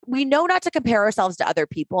we know not to compare ourselves to other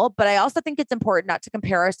people, but I also think it's important not to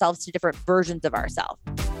compare ourselves to different versions of ourselves.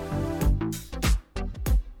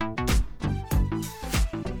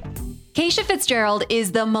 Kacia Fitzgerald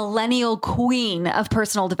is the millennial queen of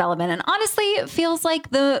personal development. And honestly, it feels like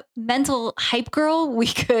the mental hype girl we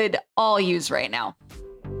could all use right now.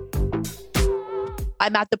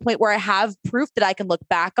 I'm at the point where I have proof that I can look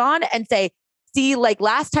back on and say, see, like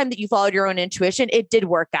last time that you followed your own intuition, it did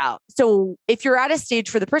work out. So if you're at a stage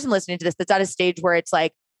for the person listening to this, that's at a stage where it's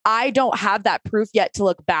like, I don't have that proof yet to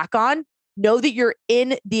look back on. Know that you're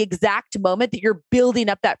in the exact moment that you're building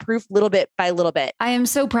up that proof little bit by little bit. I am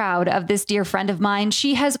so proud of this dear friend of mine.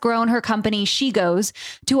 She has grown her company, She Goes,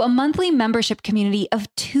 to a monthly membership community of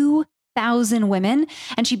 2,000 women.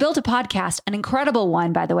 And she built a podcast, an incredible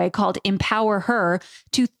one, by the way, called Empower Her,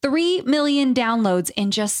 to 3 million downloads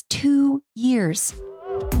in just 2 years.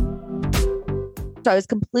 So I was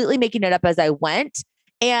completely making it up as I went.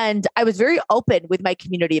 And I was very open with my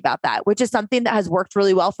community about that, which is something that has worked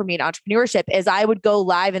really well for me in entrepreneurship. Is I would go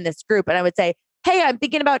live in this group and I would say, hey, I'm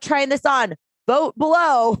thinking about trying this on. Vote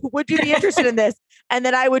below. Would you be interested in this? And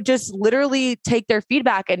then I would just literally take their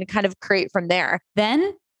feedback and kind of create from there.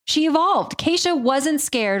 Then she evolved. Kacia wasn't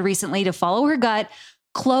scared recently to follow her gut,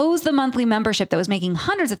 close the monthly membership that was making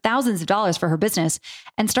hundreds of thousands of dollars for her business,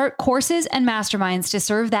 and start courses and masterminds to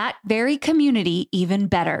serve that very community even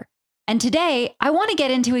better. And today, I want to get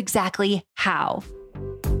into exactly how.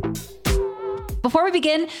 Before we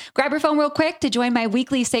begin, grab your phone real quick to join my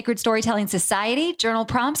weekly Sacred Storytelling Society journal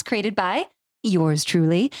prompts created by yours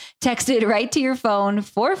truly, texted right to your phone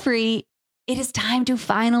for free. It is time to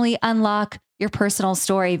finally unlock your personal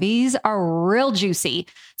story. These are real juicy.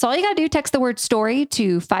 So all you got to do, text the word story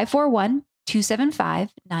to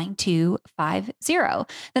 541-275-9250.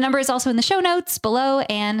 The number is also in the show notes below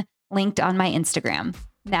and linked on my Instagram.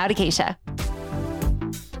 Now to Kacia.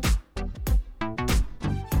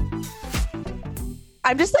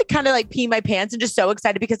 I'm just like kind of like peeing my pants and just so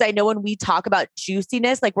excited because I know when we talk about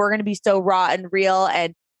juiciness, like we're going to be so raw and real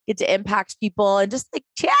and get to impact people and just like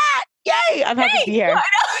chat. Yay. I'm happy to be here.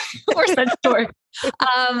 We're such dorks.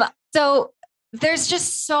 So there's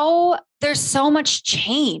so much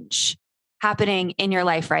change happening in your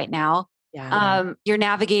life right now. Yeah. You're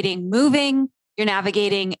navigating moving. You're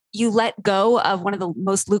navigating, you let go of one of the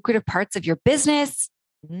most lucrative parts of your business.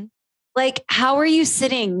 Mm-hmm. Like, how are you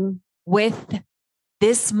sitting with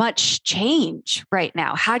this much change right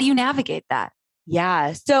now? How do you navigate that?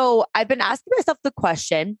 Yeah. So I've been asking myself the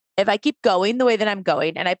question, if I keep going the way that I'm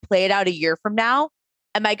going and I play it out a year from now,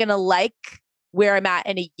 am I going to like where I'm at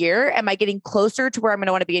in a year? Am I getting closer to where I'm going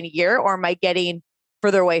to want to be in a year, or am I getting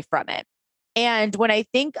further away from it? And when I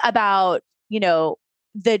think about,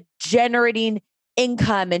 the generating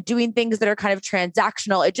income and doing things that are kind of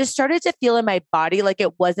transactional, it just started to feel in my body like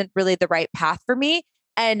it wasn't really the right path for me.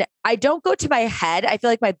 And I don't go to my head. I feel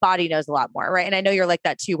like my body knows a lot more, right? And I know you're like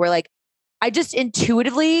that too, where like, I just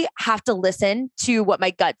intuitively have to listen to what my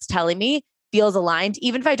gut's telling me feels aligned.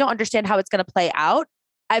 Even if I don't understand how it's going to play out,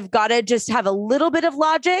 I've got to just have a little bit of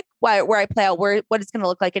logic where I play out what it's going to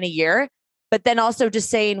look like in a year. But then also just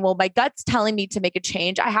saying, well, my gut's telling me to make a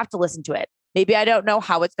change. I have to listen to it. Maybe I don't know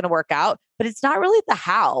how it's going to work out, but it's not really the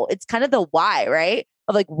how. It's kind of the why, right?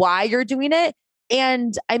 Of like why you're doing it.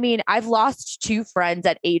 And I mean, I've lost 2 friends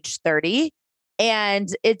at age 30. And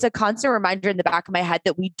it's a constant reminder in the back of my head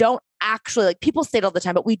that we don't actually, like people say it all the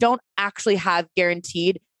time, but we don't actually have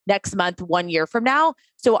guaranteed next month, 1 year from now.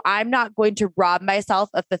 So I'm not going to rob myself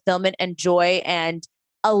of fulfillment and joy and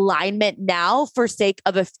alignment now for sake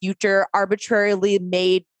of a future arbitrarily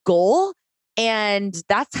made goal. And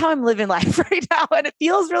that's how I'm living life right now. And it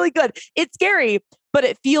feels really good. It's scary, but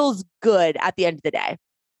it feels good at the end of the day.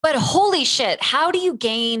 But holy shit, how do you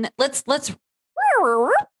gain? Let's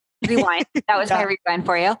rewind. That was my rewind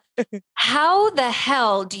for you. How the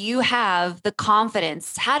hell do you have the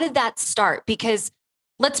confidence? How did that start? Because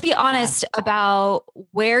let's be honest about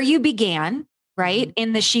where you began, right?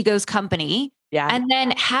 In the She Goes company. Yeah. And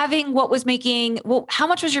then having what was making, how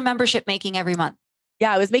much was your membership making every month?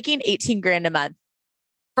 Yeah, I was making 18 grand a month.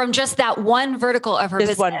 From just that one vertical of her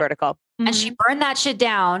business. Just one vertical. And she burned that shit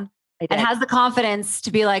down and has the confidence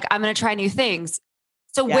to be like, I'm going to try new things.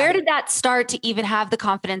 So where did that start to even have the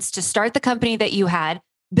confidence to start the company that you had,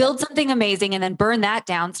 build something amazing, and then burn that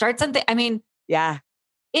down, start something? I mean,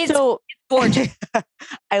 it's gorgeous.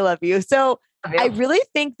 I love you. So I really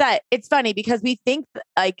think that it's funny because we think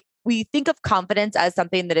of confidence as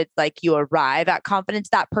something that it's like you arrive at confidence.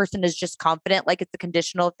 That person is just confident, like it's a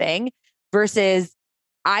conditional thing, versus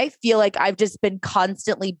I feel like I've just been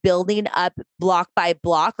constantly building up block by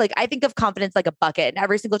block. Like I think of confidence like a bucket. And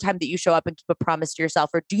every single time that you show up and keep a promise to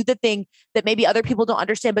yourself or do the thing that maybe other people don't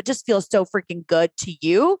understand, but just feels so freaking good to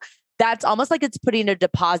you, that's almost like it's putting a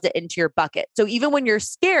deposit into your bucket. So even when you're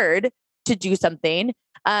scared to do something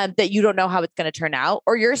that you don't know how it's going to turn out,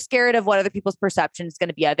 or you're scared of what other people's perception is going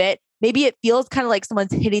to be of it, maybe it feels kind of like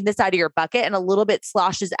someone's hitting the side of your bucket and a little bit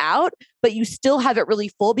sloshes out, but you still have it really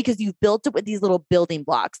full because you've built it with these little building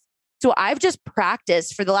blocks. So I've just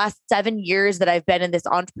practiced for the last 7 years that I've been in this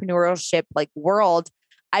entrepreneurship like world.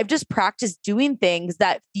 I've just practiced doing things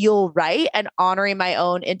that feel right and honoring my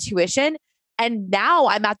own intuition. And now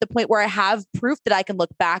I'm at the point where I have proof that I can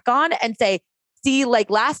look back on and say, see, like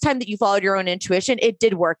last time that you followed your own intuition, it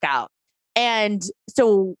did work out. And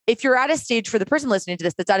so if you're at a stage for the person listening to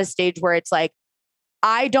this, that's at a stage where it's like,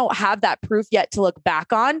 I don't have that proof yet to look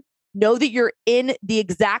back on, know that you're in the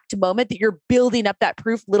exact moment that you're building up that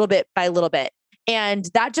proof little bit by little bit. And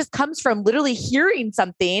that just comes from literally hearing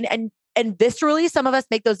something and viscerally, some of us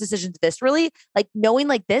make those decisions viscerally, like knowing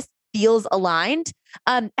like this feels aligned,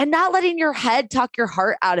 and not letting your head talk your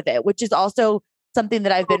heart out of it, which is also something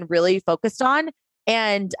that I've been really focused on.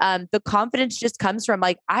 And the confidence just comes from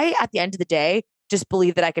like, I, at the end of the day, just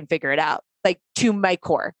believe that I can figure it out, like to my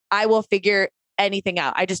core. I will figure anything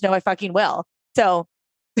out. I just know I fucking will. So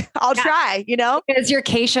I'll try, you know? Because you're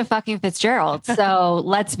Kacia fucking Fitzgerald. So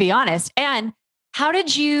let's be honest. And how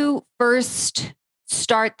did you first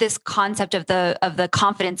start this concept of the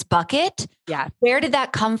confidence bucket? Yeah. Where did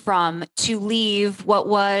that come from to leave what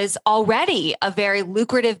was already a very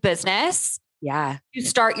lucrative business? Yeah. To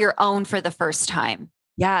start your own for the first time?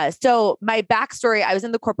 Yeah. So my backstory, I was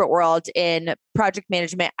in the corporate world in project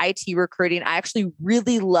management, IT recruiting. I actually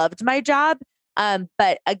really loved my job.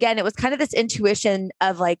 But again, it was kind of this intuition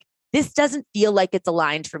of like, this doesn't feel like it's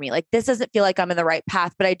aligned for me. Like this doesn't feel like I'm in the right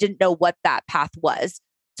path, but I didn't know what that path was.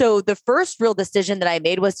 So the first real decision that I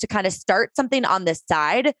made was to kind of start something on the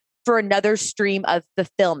side for another stream of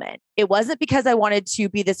fulfillment. It wasn't because I wanted to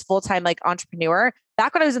be this full-time like entrepreneur.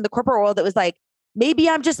 Back when I was in the corporate world, it was like, maybe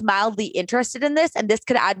I'm just mildly interested in this and this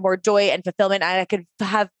could add more joy and fulfillment and I could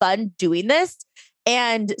have fun doing this.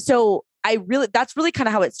 And so that's really kind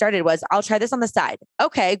of how it started was I'll try this on the side.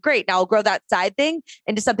 Okay, great. Now I'll grow that side thing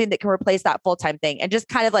into something that can replace that full-time thing and just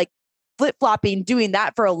kind of like flip-flopping, doing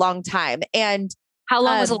that for a long time. And how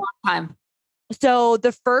long was a long time? So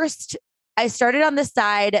I started on the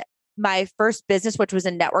side, my first business, which was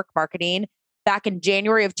in network marketing back in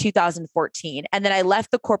January of 2014. And then I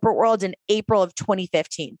left the corporate world in April of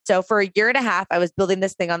 2015. So for a year and a half, I was building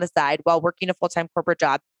this thing on the side while working a full-time corporate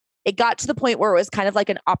job. It got to the point where it was kind of like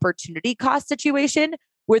an opportunity cost situation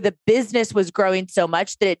where the business was growing so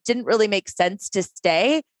much that it didn't really make sense to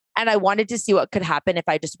stay. And I wanted to see what could happen if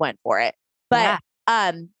I just went for it. But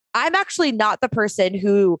I'm actually not the person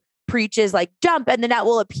who preaches like jump and the net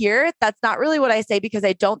will appear. That's not really what I say because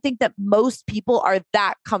I don't think that most people are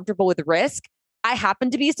that comfortable with risk. I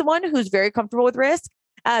happen to be someone who's very comfortable with risk.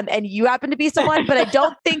 And you happen to be someone, but I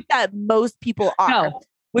don't think that most people are,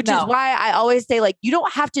 which is why I always say like, you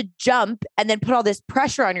don't have to jump and then put all this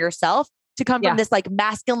pressure on yourself to come from this like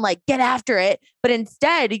masculine, like get after it. But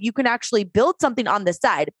instead you can actually build something on the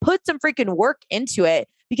side, put some freaking work into it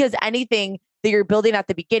because anything that you're building at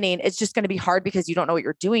the beginning, it's just going to be hard because you don't know what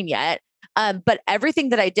you're doing yet. But everything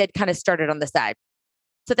that I did kind of started on the side.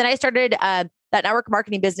 So then I started that network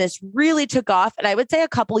marketing business really took off. And I would say a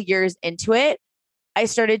couple years into it, I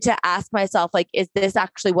started to ask myself, like, is this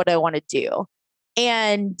actually what I want to do?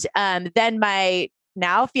 And then my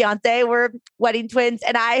now fiance, we're wedding twins,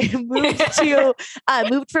 and I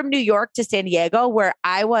moved from New York to San Diego, where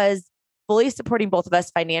I was fully supporting both of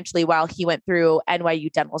us financially while he went through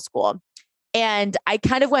NYU dental school. And I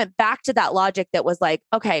kind of went back to that logic that was like,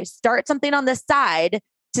 okay, start something on the side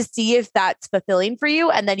to see if that's fulfilling for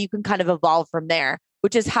you. And then you can kind of evolve from there,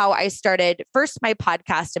 which is how I started first my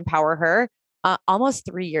podcast, Empower Her, almost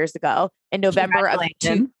 3 years ago in November of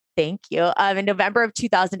Thank you. In November of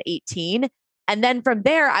 2018. And then from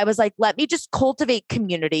there, I was like, let me just cultivate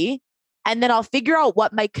community. And then I'll figure out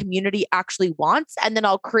what my community actually wants. And then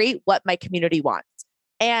I'll create what my community wants.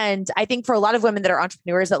 And I think for a lot of women that are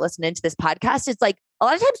entrepreneurs that listen into this podcast, it's like a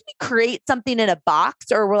lot of times we create something in a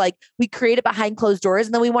box or we create it behind closed doors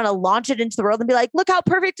and then we want to launch it into the world and be like, look how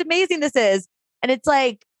perfect, amazing this is. And it's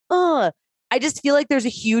like, I just feel like there's a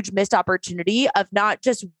huge missed opportunity of not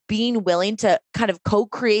just being willing to kind of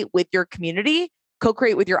co-create with your community,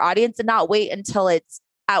 co-create with your audience and not wait until it's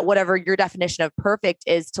at whatever your definition of perfect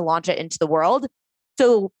is to launch it into the world.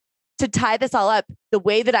 So to tie this all up, the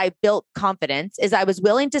way that I built confidence is I was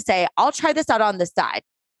willing to say, I'll try this out on the side.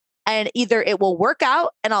 And either it will work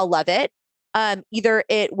out and I'll love it. Either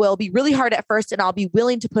it will be really hard at first and I'll be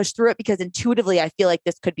willing to push through it because intuitively I feel like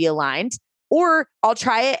this could be aligned, or I'll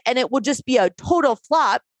try it and it will just be a total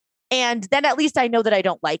flop. And then at least I know that I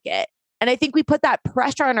don't like it. And I think we put that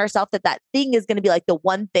pressure on ourselves that that thing is going to be like the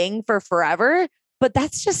one thing for forever. But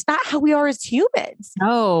that's just not how we are as humans.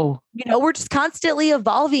 No. We're just constantly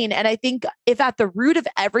evolving. And I think if at the root of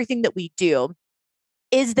everything that we do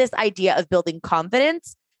is this idea of building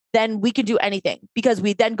confidence, then we can do anything, because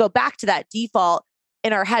we then go back to that default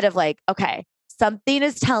in our head of like, okay, something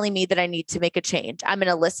is telling me that I need to make a change. I'm going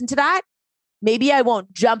to listen to that. Maybe I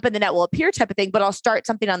won't jump and the net will appear type of thing, but I'll start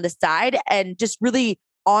something on the side and just really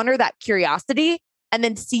honor that curiosity and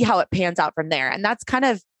then see how it pans out from there. And that's kind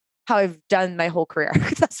of how I've done my whole career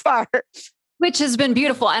thus far. Which has been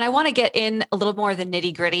beautiful. And I want to get in a little more of the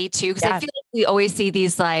nitty gritty too, because I feel like we always see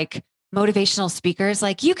these like motivational speakers,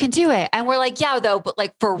 like, you can do it. And we're like, yeah, though, but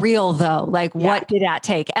like for real though, like what did that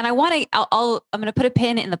take? And I'm going to put a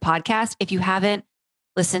pin in the podcast. If you haven't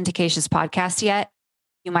listened to Kacia's podcast yet,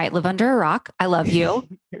 you might live under a rock. I love you.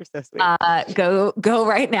 You're so sweet. Go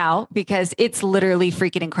right now, because it's literally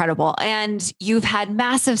freaking incredible. And you've had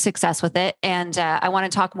massive success with it. And I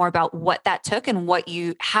want to talk more about what that took and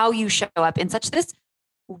how you show up in such this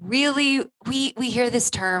really, we hear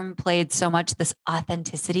this term played so much, this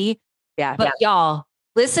authenticity. Yeah. But y'all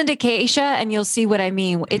listen to Kacia and you'll see what I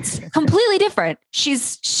mean. It's completely different.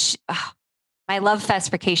 My love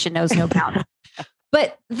fest for Kacia knows no bounds.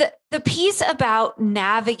 But the piece about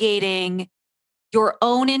navigating your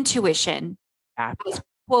own intuition, as,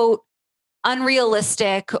 quote,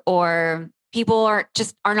 unrealistic, or people are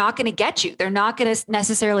not going to get you. They're not going to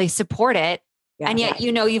necessarily support it. Yeah, and yet,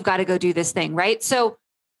 you've got to go do this thing. Right. So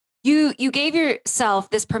you gave yourself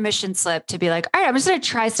this permission slip to be like, all right, I'm just going to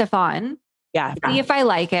try stuff on. Yeah. See if I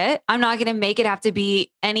like it. I'm not going to make it have to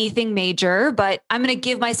be anything major, but I'm going to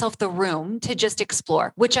give myself the room to just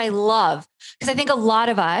explore, which I love. Because I think a lot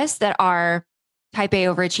of us that are type A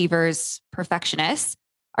overachievers, perfectionists,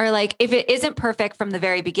 are like, if it isn't perfect from the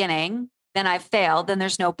very beginning, then I've failed. Then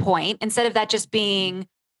there's no point. Instead of that just being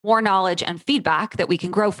more knowledge and feedback that we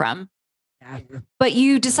can grow from. Yeah. But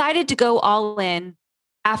you decided to go all in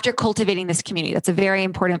after cultivating this community. That's a very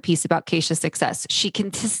important piece about Kacia's success. She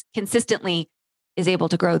consistently is able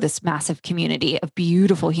to grow this massive community of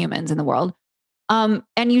beautiful humans in the world. And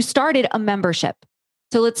you started a membership.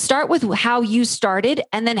 So let's start with how you started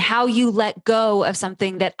and then how you let go of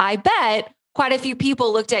something that I bet quite a few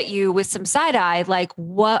people looked at you with some side eye, like,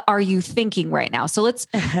 what are you thinking right now? So let's,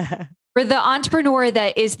 for the entrepreneur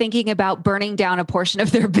that is thinking about burning down a portion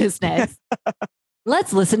of their business,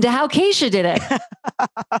 let's listen to how Kacia did it.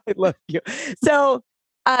 I love you. So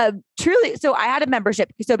truly, so I had a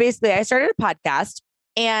membership. So basically I started a podcast,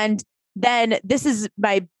 and then this is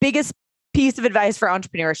my biggest piece of advice for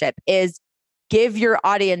entrepreneurship is give your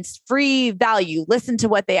audience free value, listen to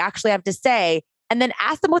what they actually have to say, and then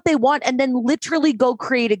ask them what they want, and then literally go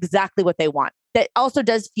create exactly what they want. That also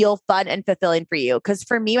does feel fun and fulfilling for you. Because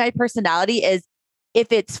for me, my personality is,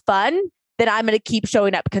 if it's fun, then I'm going to keep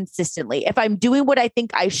showing up consistently. If I'm doing what I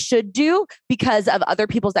think I should do because of other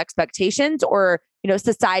people's expectations, or,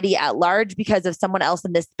 society at large because of someone else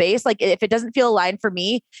in this space, like if it doesn't feel aligned for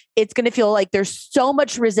me, it's going to feel like there's so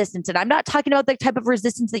much resistance. And I'm not talking about the type of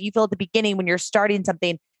resistance that you feel at the beginning when you're starting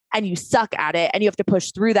something and you suck at it and you have to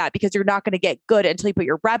push through that because you're not going to get good until you put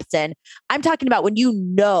your reps in. I'm talking about when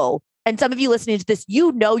and some of you listening to this,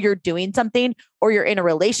 you're doing something, or you're in a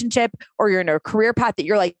relationship, or you're in a career path that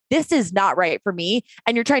you're like, this is not right for me.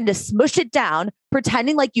 And you're trying to smush it down,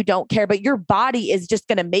 pretending like you don't care, but your body is just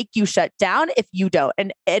going to make you shut down if you don't.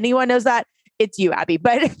 And anyone knows that, it's you, Abby.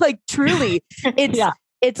 But like truly,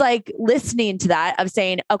 it's like listening to that of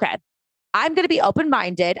saying, okay, I'm going to be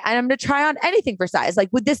open-minded and I'm going to try on anything for size, like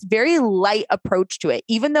with this very light approach to it,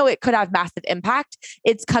 even though it could have massive impact.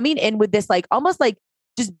 It's coming in with this, like, almost like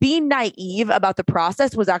just being naive about the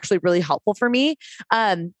process was actually really helpful for me.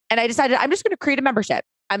 And I decided I'm just going to create a membership.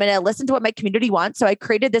 I'm going to listen to what my community wants. So I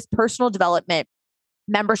created this personal development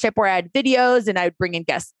membership where I had videos and I would bring in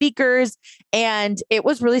guest speakers, and it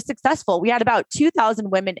was really successful. We had about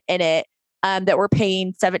 2,000 women in it that were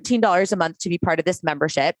paying $17 a month to be part of this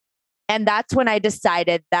membership. And that's when I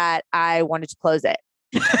decided that I wanted to close it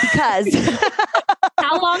because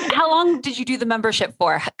how long did you do the membership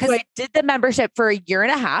for? So I did the membership for a year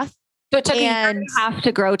and a half. So it took a year and a half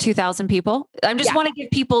to grow 2,000 people. I just want to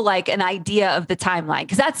give people like an idea of the timeline,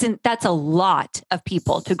 because that's a lot of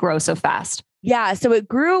people to grow so fast. Yeah. So it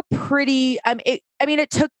grew pretty, it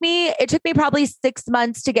took me probably 6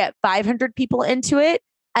 months to get 500 people into it.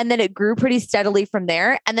 And then it grew pretty steadily from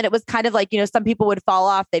there. And then it was kind of like, some people would fall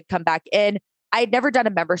off, they'd come back in. I had never done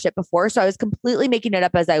a membership before, so I was completely making it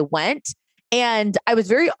up as I went. And I was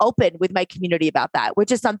very open with my community about that,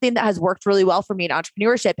 which is something that has worked really well for me in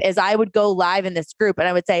entrepreneurship. Is I would go live in this group and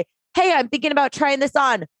I would say, hey, I'm thinking about trying this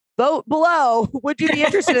on. Vote below. Would you be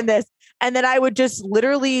interested in this? And then I would just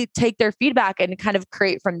literally take their feedback and kind of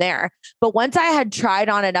create from there. But once I had tried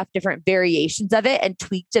on enough different variations of it and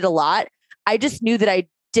tweaked it a lot, I just knew that I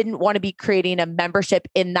didn't want to be creating a membership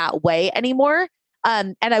in that way anymore.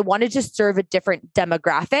 And I wanted to serve a different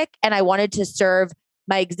demographic, and I wanted to serve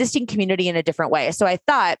my existing community in a different way. So I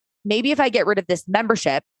thought maybe if I get rid of this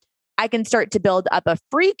membership, I can start to build up a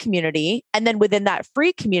free community. And then within that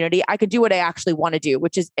free community, I could do what I actually want to do,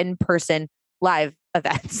 which is in-person live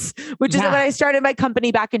events, which is when I started my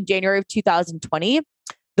company back in January of 2020.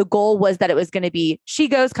 The goal was that it was going to be She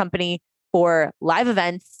Goes company for live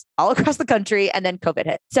events all across the country. And then COVID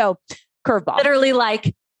hit. So curveball. Literally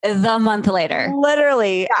like the month later.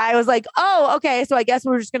 Literally. I was like, oh, okay. So I guess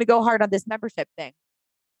we're just going to go hard on this membership thing.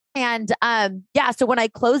 And so when I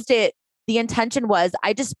closed it, the intention was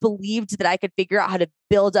I just believed that I could figure out how to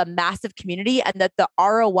build a massive community, and that the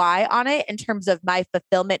ROI on it in terms of my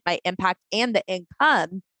fulfillment, my impact, and the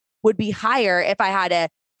income would be higher if I had a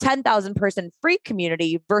 10,000 person free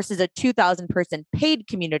community versus a 2,000 person paid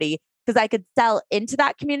community, because I could sell into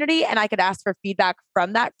that community and I could ask for feedback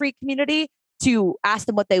from that free community to ask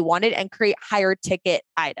them what they wanted and create higher ticket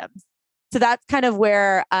items. So that's kind of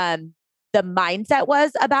where the mindset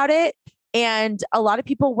was about it. And a lot of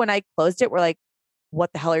people, when I closed it, were like,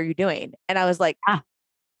 what the hell are you doing? And I was like,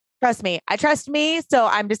 trust me. I trust me. So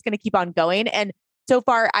I'm just going to keep on going. And so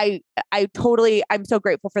far, I'm so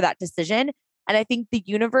grateful for that decision. And I think the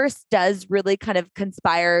universe does really kind of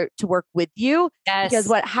conspire to work with you. Yes. Because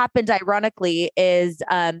what happened ironically is,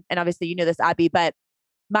 and obviously you know this, Abby, but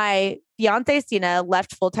my fiance, Sina,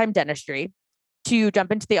 left full-time dentistry to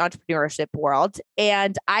jump into the entrepreneurship world.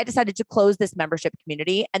 And I decided to close this membership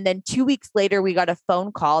community. And then 2 weeks later, we got a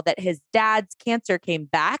phone call that his dad's cancer came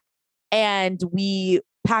back. And we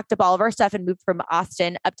packed up all of our stuff and moved from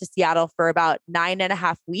Austin up to Seattle for about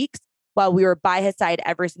 9.5 weeks while we were by his side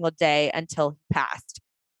every single day until he passed,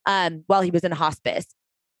 while he was in hospice.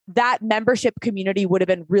 That membership community would have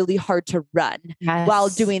been really hard to run while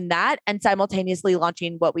doing that and simultaneously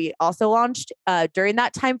launching what we also launched during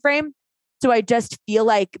that time frame. So I just feel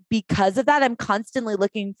like because of that, I'm constantly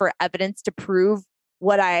looking for evidence to prove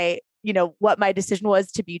what my decision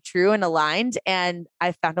was to be true and aligned. And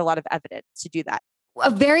I found a lot of evidence to do that. A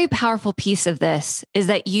very powerful piece of this is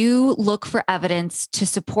that you look for evidence to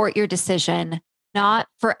support your decision, not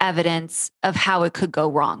for evidence of how it could go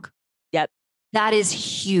wrong. Yep. That is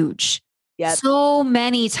huge. Yep. So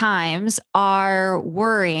many times our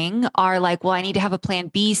worrying are like, well, I need to have a plan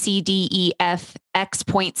B, C, D, E, F, X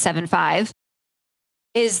 0.75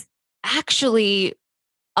 is actually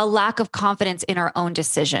a lack of confidence in our own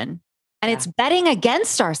decision. And it's betting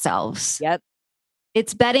against ourselves. Yep.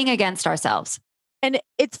 It's betting against ourselves. And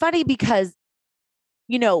it's funny because,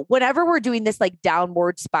 whenever we're doing this like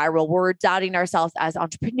downward spiral, we're doubting ourselves as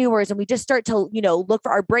entrepreneurs, and we just start to, look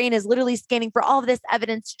for, our brain is literally scanning for all of this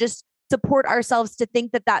evidence to just support ourselves to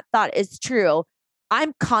think that that thought is true.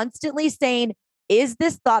 I'm constantly saying, is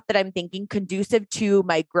this thought that I'm thinking conducive to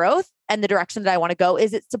my growth and the direction that I want to go?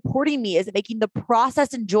 Is it supporting me? Is it making the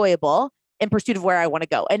process enjoyable in pursuit of where I want to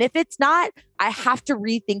go? And if it's not, I have to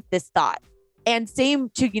rethink this thought. And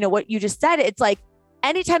same to, what you just said, it's like,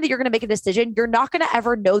 anytime that you're going to make a decision, you're not going to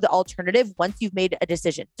ever know the alternative once you've made a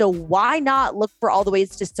decision. So why not look for all the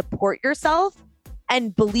ways to support yourself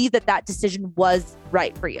and believe that that decision was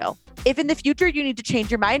right for you? If in the future you need to change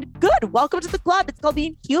your mind, good. Welcome to the club. It's called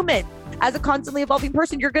being human. As a constantly evolving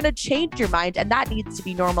person, you're going to change your mind, and that needs to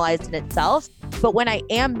be normalized in itself. But when I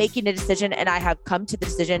am making a decision and I have come to the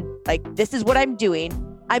decision, like, this is what I'm doing,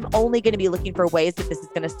 I'm only going to be looking for ways that this is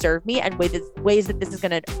going to serve me and ways that this is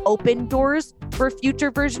going to open doors for a future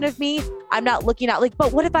version of me. I'm not looking at like,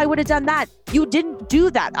 but what if I would have done that? You didn't do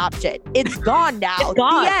that option. It's gone now. It's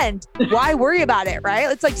gone. The end. Why worry about it, right?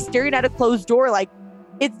 It's like staring at a closed door, like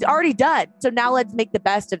it's already done. So now let's make the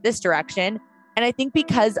best of this direction. And I think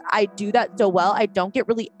because I do that so well, I don't get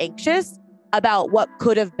really anxious about what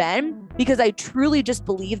could have been, because I truly just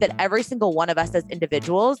believe that every single one of us as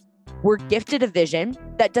individuals, we're gifted a vision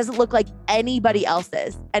that doesn't look like anybody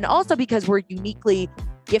else's. And also because we're uniquely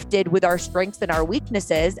gifted with our strengths and our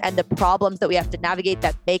weaknesses and the problems that we have to navigate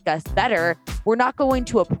that make us better, we're not going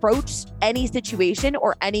to approach any situation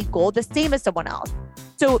or any goal the same as someone else.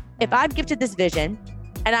 So if I'm gifted this vision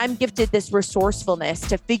and I'm gifted this resourcefulness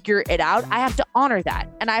to figure it out, I have to honor that.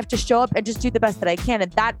 And I have to show up and just do the best that I can.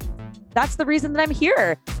 And that's the reason that I'm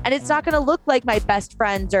here. And it's not going to look like my best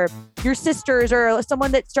friends or your sisters or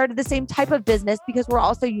someone that started the same type of business, because we're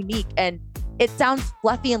all so unique. And it sounds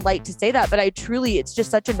fluffy and light to say that, but it's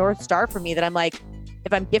just such a North Star for me that I'm like,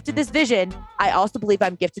 if I'm gifted this vision, I also believe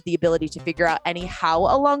I'm gifted the ability to figure out any how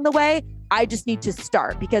along the way. I just need to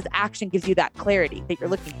start, because action gives you that clarity that you're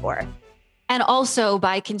looking for. And also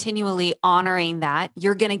by continually honoring that,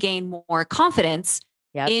 you're going to gain more confidence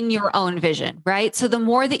in your own vision, right? So the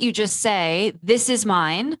more that you just say, this is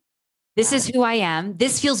mine, this is who I am,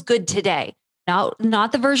 this feels good today. Now,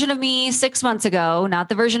 not the version of me 6 months ago, not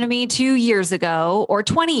the version of me 2 years ago or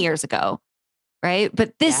 20 years ago, right?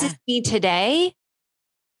 But this is me today.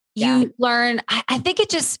 You learn, I think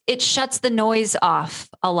it shuts the noise off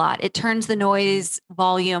a lot. It turns the noise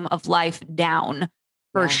volume of life down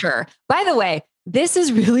for sure. By the way, this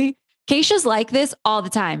is really, Kacia's like this all the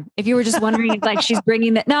time. If you were just wondering, it's like she's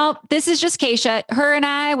bringing that. No, this is just Kacia, her and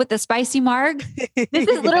I with the spicy marg. This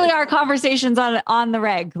is literally our conversations on the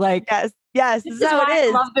reg. Like, yes, this is how it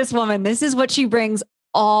is. I love this woman. This is what she brings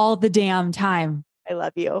all the damn time. I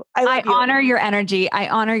love you. I honor your energy. I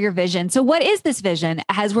honor your vision. So what is this vision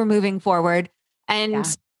as we're moving forward? And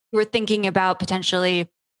we're thinking about potentially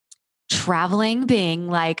traveling, being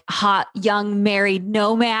like hot, young, married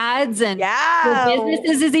nomads, and your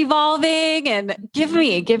business is evolving, and give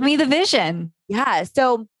me the vision. Yeah.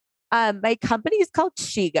 So my company is called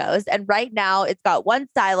She Goes. And right now it's got one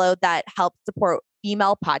silo that helps support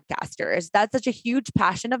female podcasters. That's such a huge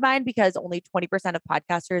passion of mine, because only 20% of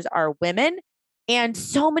podcasters are women. And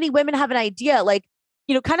so many women have an idea, like,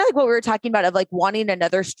 kind of like what we were talking about of like wanting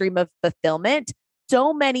another stream of fulfillment.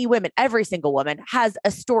 So many women, every single woman has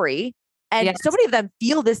a story, and so many of them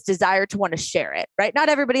feel this desire to want to share it, right? Not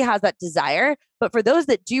everybody has that desire, but for those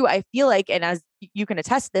that do, I feel like, and as you can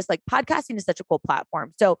attest to this, like podcasting is such a cool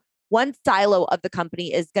platform. So one silo of the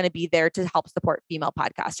company is going to be there to help support female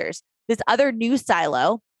podcasters. This other new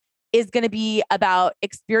silo is going to be about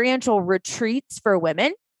experiential retreats for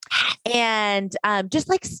women. And just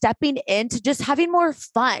like stepping into just having more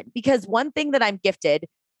fun, because one thing that I'm gifted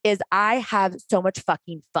is I have so much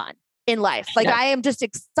fucking fun in life. Like I am just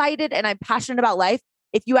excited and I'm passionate about life.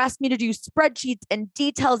 If you ask me to do spreadsheets and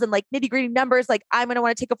details and like nitty gritty numbers, like I'm going to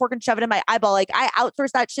want to take a fork and shove it in my eyeball. Like I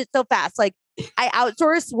outsource that shit so fast. Like I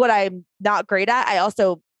outsource what I'm not great at. I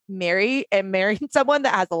also marrying someone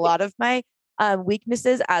that has a lot of my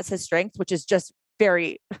weaknesses as his strengths, which is just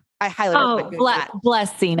very, I highly recommend that.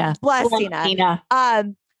 Bless Cena. Bless Cena.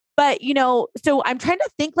 But so I'm trying to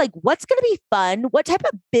think like, what's going to be fun? What type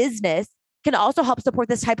of business can also help support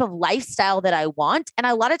this type of lifestyle that I want? And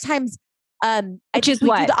a lot of times, I do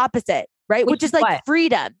the opposite, right? Which is like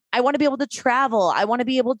freedom. I want to be able to travel. I want to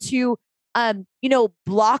be able to,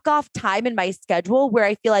 block off time in my schedule where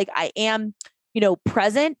I feel like I am,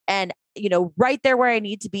 present and, right there where I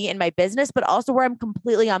need to be in my business, but also where I'm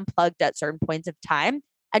completely unplugged at certain points of time.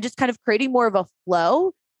 And just kind of creating more of a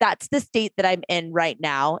flow. That's the state that I'm in right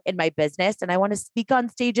now in my business. And I want to speak on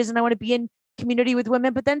stages and I want to be in community with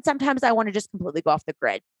women, but then sometimes I want to just completely go off the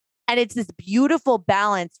grid. And it's this beautiful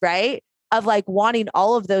balance, right? Of like wanting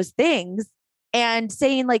all of those things and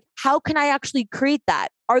saying like, how can I actually create that?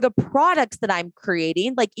 Are the products that I'm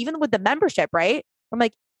creating, like even with the membership, right? I'm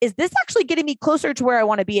like, is this actually getting me closer to where I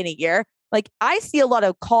want to be in a year? Like I see a lot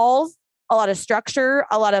of calls, a lot of structure,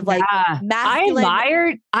 a lot of like masculine.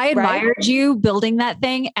 I admired you building that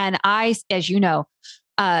thing. And as you know,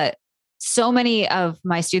 so many of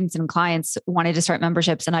my students and clients wanted to start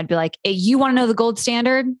memberships. And I'd be like, hey, you want to know the gold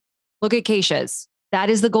standard? Look at Kacia's. That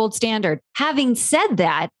is the gold standard. Having said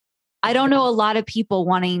that, I don't know a lot of people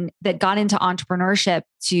that got into entrepreneurship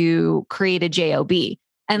to create a JOB.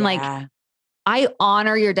 And like, I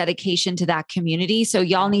honor your dedication to that community. So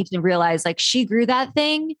y'all need to realize like she grew that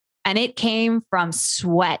thing and it came from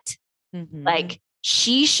sweat. Mm-hmm. Like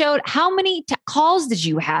she showed how many calls did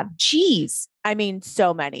you have? Jeez. I mean,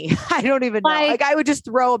 so many. I don't even know. Like I would just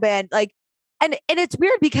throw them in like, and it's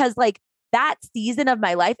weird because like that season of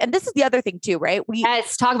my life, and this is the other thing too, right?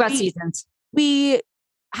 Let's talk about seasons. We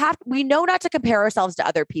know not to compare ourselves to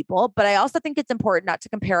other people, but I also think it's important not to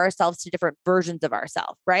compare ourselves to different versions of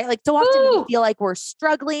ourselves, right? Like so often we feel like we're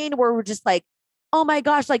struggling, where we're just like, oh my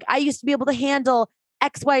gosh, like I used to be able to handle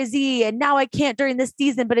XYZ and now I can't during this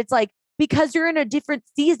season. But it's like, because you're in a different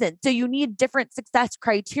season. So you need different success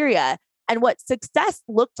criteria. And what success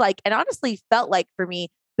looked like and honestly felt like for me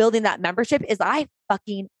building that membership is I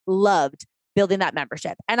fucking loved building that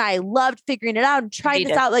membership. And I loved figuring it out and trying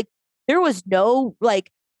this out. Like there was no like,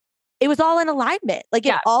 it was all in alignment. Like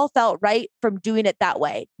it all felt right from doing it that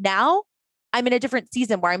way. Now I'm in a different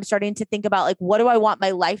season where I'm starting to think about like, what do I want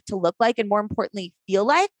my life to look like? And more importantly, feel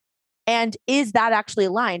like, and is that actually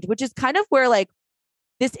aligned? Which is kind of where like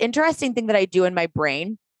this interesting thing that I do in my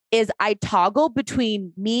brain is I toggle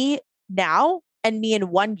between me now and me in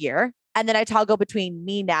 1 year. And then I toggle between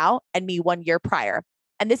me now and me 1 year prior.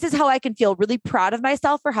 And this is how I can feel really proud of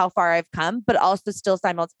myself for how far I've come, but also still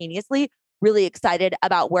simultaneously really excited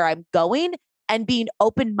about where I'm going and being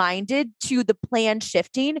open-minded to the plan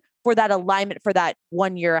shifting for that alignment for that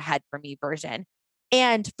 1 year ahead for me version.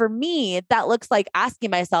 And for me, that looks like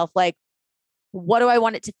asking myself, like, what do I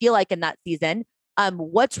want it to feel like in that season?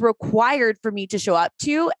 What's required for me to show up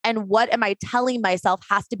to? And what am I telling myself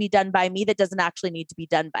has to be done by me that doesn't actually need to be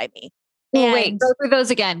done by me? Wait, go through those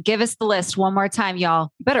again. Give us the list one more time,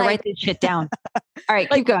 y'all. You better write this shit down. All right,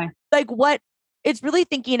 keep going. Like it's really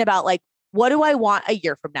thinking about like, what do I want a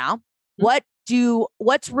year from now?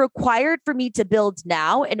 What's required for me to build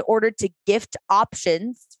now in order to gift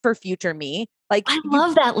options for future me? Like I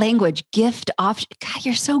love that language, gift option. God,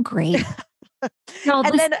 you're so great. No,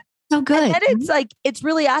 and then so good. And then it's like, it's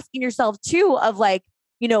really asking yourself too of like,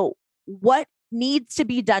 you know, what needs to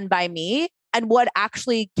be done by me and what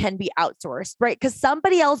actually can be outsourced, right? Because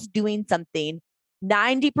somebody else doing something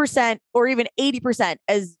 90% or even 80%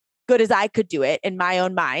 as good as I could do it in my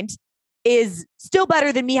own mind is still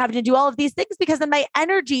better than me having to do all of these things, because then my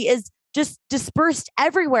energy is just dispersed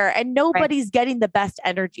everywhere and nobody's getting the best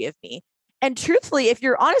energy of me. And truthfully, if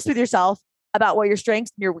you're honest with yourself about what your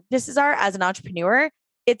strengths and your weaknesses are as an entrepreneur,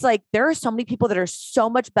 it's like there are so many people that are so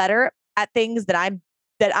much better at things that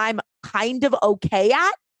I'm kind of okay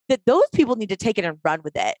at, that those people need to take it and run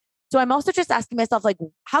with it. So I'm also just asking myself, like,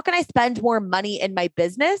 how can I spend more money in my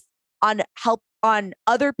business on help on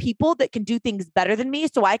other people that can do things better than me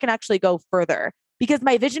so I can actually go further? Because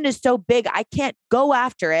my vision is so big, I can't go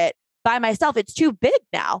after it by myself. It's too big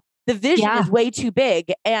now. The vision is way too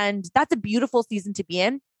big. And that's a beautiful season to be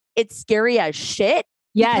in. It's scary as shit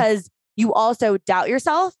because you also doubt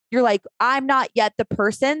yourself. You're like, I'm not yet the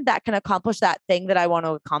person that can accomplish that thing that I want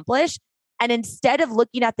to accomplish. And instead of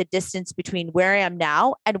looking at the distance between where I am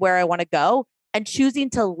now and where I want to go and choosing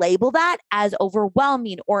to label that as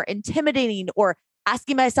overwhelming or intimidating or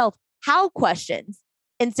asking myself how questions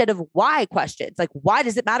instead of why questions, like why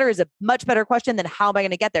does it matter is a much better question than how am I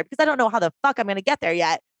going to get there? Because I don't know how the fuck I'm going to get there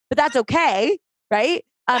yet, but that's okay. Right.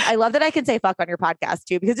 I love that I can say fuck on your podcast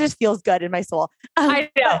too, because it just feels good in my soul. I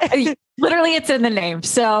know. Literally it's in the name.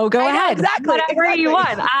 So go ahead. Whatever you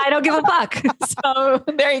want. I don't give a fuck. So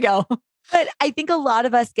there you go. But I think a lot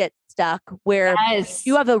of us get stuck where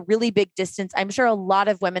you have a really big distance. I'm sure a lot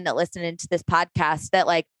of women that listen into this podcast that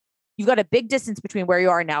like, you've got a big distance between where you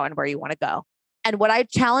are now and where you want to go. And what I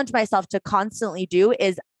challenge myself to constantly do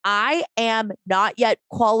is I am not yet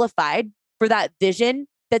qualified for that vision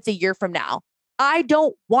that's a year from now. I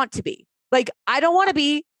don't want to be. Like, I don't want to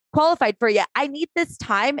be qualified for it yet. I need this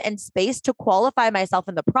time and space to qualify myself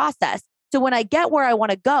in the process. So when I get where I want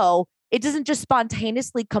to go, it doesn't just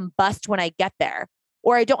spontaneously combust when I get there,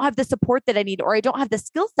 or I don't have the support that I need, or I don't have the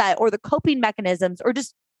skill set or the coping mechanisms or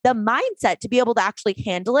just the mindset to be able to actually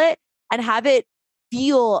handle it and have it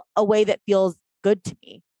feel a way that feels good to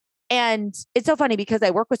me. And it's so funny because I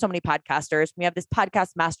work with so many podcasters. We have this podcast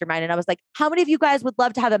mastermind. And I was like, how many of you guys would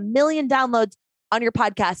love to have 1 million downloads on your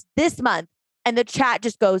podcast this month? And the chat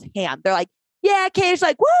just goes ham. They're like, yeah, Kacia,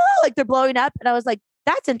 like, woo, like they're blowing up. And I was like,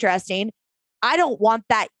 that's interesting. I don't want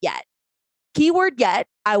that yet. Keyword yet.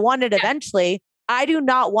 I want it eventually. I do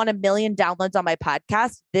not want 1 million downloads on my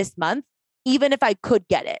podcast this month, even if I could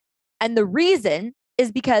get it. And the reason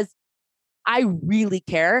is because I really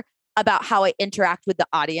care about how I interact with the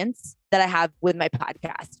audience that I have with my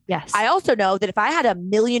podcast. Yes. I also know that if I had 1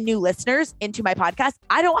 million new listeners into my podcast,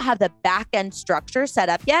 I don't have the back end structure set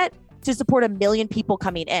up yet to support 1 million people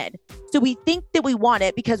coming in. So we think that we want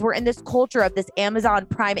it because we're in this culture of this Amazon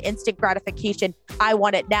Prime instant gratification. I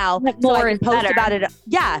want it now. Like so more I can is post better. about it.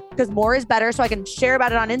 Yeah, because more is better. So I can share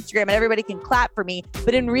about it on Instagram and everybody can clap for me.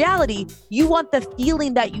 But in reality, you want the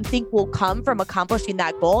feeling that you think will come from accomplishing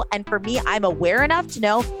that goal. And for me, I'm aware enough to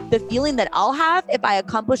know the feeling that I'll have if I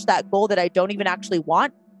accomplish that goal that I don't even actually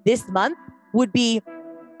want this month would be,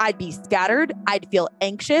 I'd be scattered. I'd feel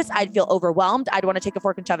anxious. I'd feel overwhelmed. I'd want to take a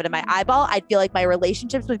fork and shove it in my eyeball. I'd feel like my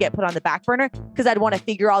relationships would get put on the back burner because I'd want to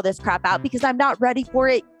figure all this crap out because I'm not ready for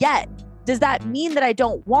it yet. Does that mean that I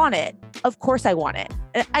don't want it? Of course I want it.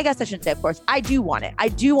 I guess I shouldn't say of course. I do want it. I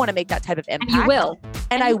do want to make that type of impact. And you will.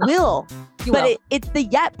 And I will. But it's the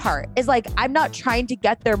yet part is like, I'm not trying to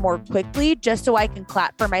get there more quickly just so I can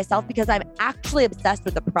clap for myself because I'm actually obsessed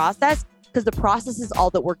with the process because the process is all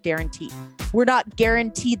that we're guaranteed. We're not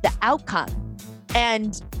guaranteed the outcome.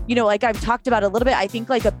 And, like I've talked about a little bit, I think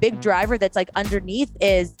like a big driver that's like underneath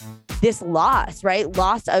is this loss, right?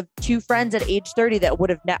 Loss of 2 friends at age 30 that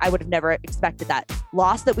I would have never expected that.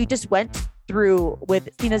 Loss that we just went through with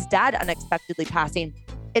Cena's dad unexpectedly passing.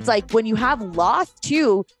 It's like when you have loss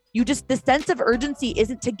too, the sense of urgency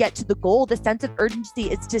isn't to get to the goal. The sense of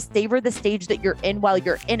urgency is to savor the stage that you're in while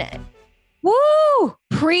you're in it. Woo!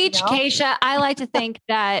 Preach, Kacia. I like to think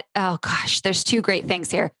that, oh gosh, there's 2 great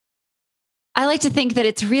things here. I like to think that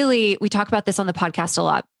it's really, we talk about this on the podcast a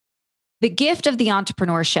lot, the gift of the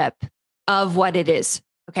entrepreneurship of what it is.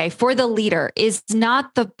 Okay. For the leader is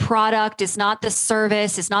not the product, is not the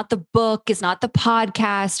service, is not the book, is not the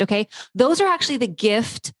podcast. Okay. Those are actually the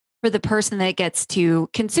gift for the person that gets to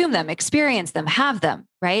consume them, experience them, have them,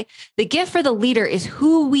 right? The gift for the leader is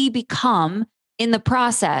who we become in the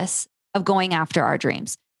process of going after our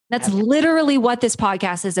dreams. That's literally what this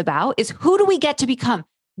podcast is about, is who do we get to become?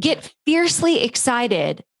 Get fiercely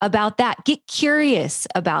excited about that. Get curious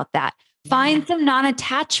about that. Find some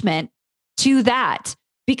non-attachment to that,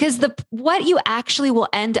 because what you actually will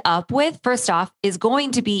end up with, first off, is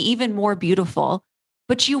going to be even more beautiful,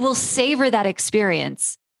 but you will savor that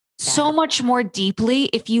experience so much more deeply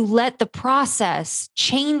if you let the process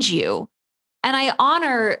change you. And I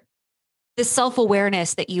honor the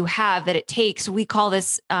self-awareness that you have, that it takes. We call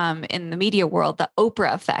this in the media world, the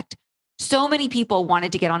Oprah effect. So many people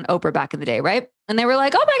wanted to get on Oprah back in the day, right? And they were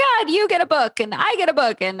like, oh my God, you get a book and I get a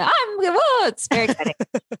book and it's very exciting.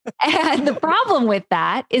 And the problem with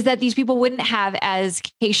that is that these people wouldn't have, as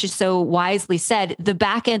Kacia so wisely said, the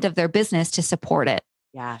back end of their business to support it.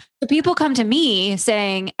 Yeah. So people come to me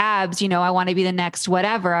saying, Abs, I want to be the next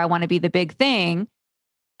whatever. I want to be the big thing.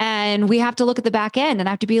 And we have to look at the back end and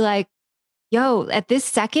I have to be like, yo, at this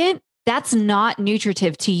second, that's not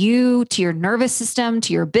nutritive to you, to your nervous system,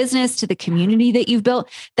 to your business, to the community that you've built.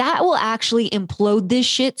 That will actually implode this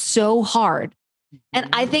shit so hard. And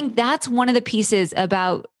I think that's one of the pieces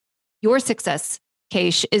about your success,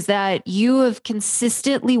 Kacia, is that you have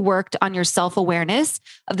consistently worked on your self-awareness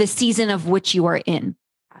of the season of which you are in.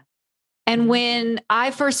 And when I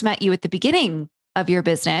first met you at the beginning of your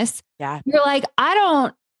business, you're like, I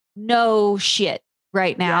don't know shit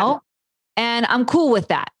right now. And I'm cool with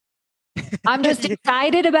that. I'm just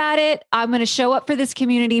excited about it. I'm going to show up for this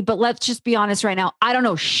community, but let's just be honest right now. I don't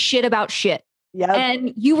know shit about shit. Yep.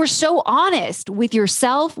 And you were so honest with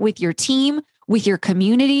yourself, with your team, with your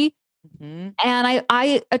community. And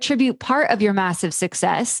I attribute part of your massive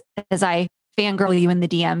success, as I fangirl you in the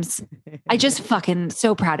DMs. I just fucking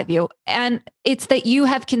so proud of you. And it's that you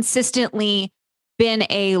have consistently been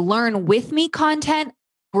a learn with me content,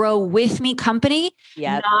 grow with me company,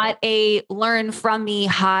 not a learn from me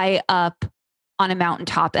high up on a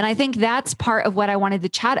mountaintop. And I think that's part of what I wanted to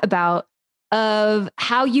chat about, of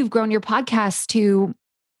how you've grown your podcast to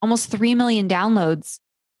almost 3 million downloads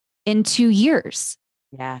in 2 years.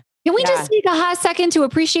 Yeah. Can we just take a hot second to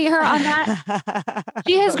appreciate her on that?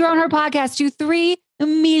 She has grown her podcast to 3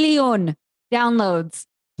 million downloads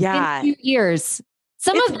in 2 years.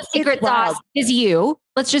 Some of the secret sauce is you.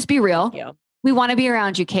 Let's just be real. We want to be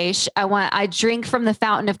around you, Kacia. I drink from the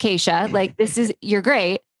fountain of Kacia. Like, you're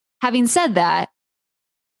great. Having said that,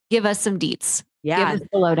 give us some deets. Give us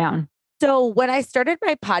the lowdown. So when I started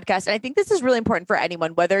my podcast, and I think this is really important for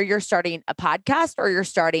anyone, whether you're starting a podcast or you're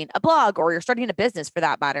starting a blog or you're starting a business for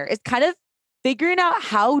that matter, is kind of figuring out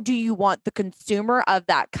how do you want the consumer of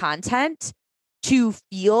that content to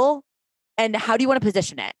feel and how do you want to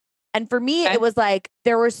position it? And for me, it was like,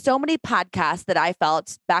 there were so many podcasts that I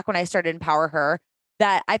felt back when I started Empower Her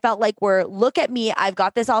that I felt like look at me, I've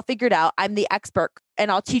got this all figured out. I'm the expert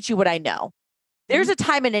and I'll teach you what I know. There's a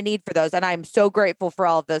time and a need for those. And I'm so grateful for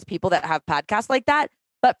all of those people that have podcasts like that.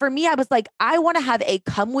 But for me, I was like, I want to have a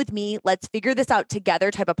come with me, let's figure this out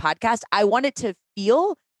together type of podcast. I want it to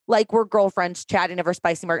feel like we're girlfriends chatting over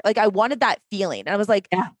spicy market. Like I wanted that feeling. And I was like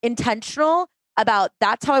intentional about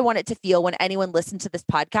that's how I want it to feel when anyone listens to this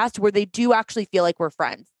podcast, where they do actually feel like we're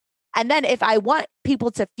friends. And then if I want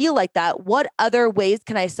people to feel like that, what other ways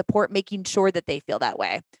can I support making sure that they feel that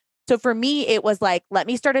way? So for me, it was like, let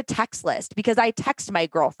me start a text list because I text my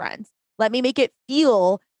girlfriends. Let me make it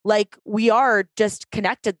feel like we are just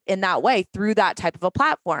connected in that way through that type of a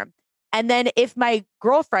platform. And then if my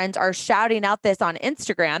girlfriends are shouting out this on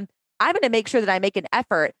Instagram, I'm going to make sure that I make an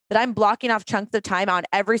effort that I'm blocking off chunks of time on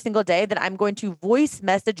every single day that I'm going to voice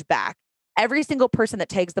message back every single person that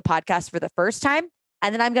tags the podcast for the first time.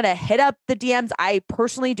 And then I'm going to hit up the DMs. I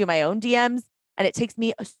personally do my own DMs and it takes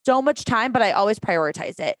me so much time, but I always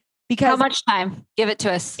prioritize it because how much time? Give it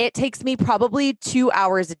to us. it takes me probably 2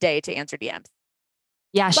 hours a day to answer DMs.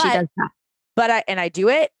 Yeah, she does that. But I do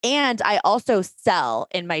it. And I also sell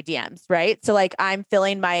in my DMs, right? So like I'm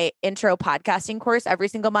filling my intro podcasting course every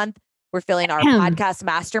single month. We're filling our podcast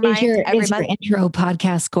mastermind every month. Is your intro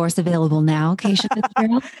podcast course available now, Kacia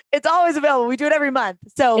Fitzgerald? It's always available. We do it every month.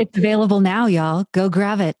 So it's available now, y'all. Go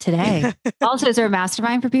grab it today. Also, is there a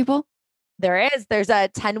mastermind for people? There is. There's a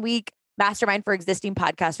 10-week mastermind for existing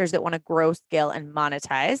podcasters that want to grow, scale, and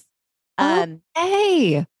monetize.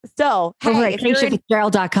 Hey. So, over at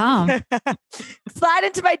KaciaFitzgerald.com. Slide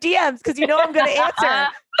into my DMs because you know I'm going to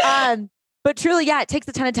answer. But truly, yeah, it takes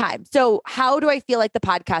a ton of time. So how do I feel like the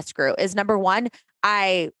podcast grew is number one,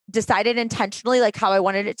 I decided intentionally like how I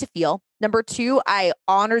wanted it to feel. Number two, I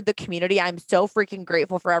honored the community. I'm so freaking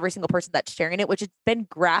grateful for every single person that's sharing it, which has been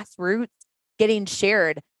grassroots getting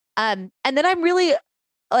shared. And then I'm really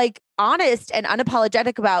like honest and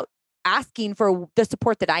unapologetic about asking for the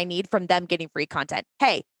support that I need from them getting free content.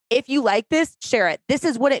 Hey, if you like this, share it. This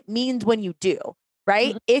is what it means when you do. Right?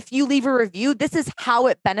 Mm-hmm. If you leave a review, this is how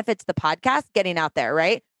it benefits the podcast getting out there,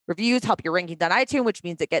 right? Reviews help your rankings on iTunes, which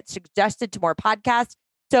means it gets suggested to more podcasts.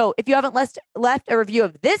 So if you haven't left a review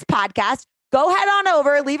of this podcast, go head on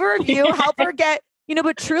over, leave a review, help her get,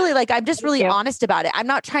 but truly like, I'm just really honest about it. I'm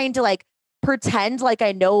not trying to like pretend like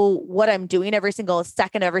I know what I'm doing every single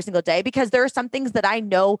second, every single day, because there are some things that I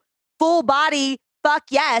know full body. Fuck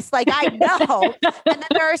yes. Like I know. And then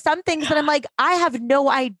there are some things that I'm like, I have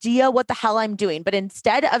no idea what the hell I'm doing. But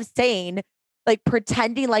instead of saying like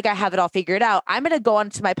pretending like I have it all figured out, I'm going to go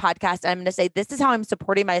onto my podcast and I'm going to say, this is how I'm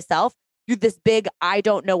supporting myself through this big, I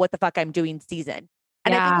don't know what the fuck I'm doing season.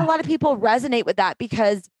 And I think a lot of people resonate with that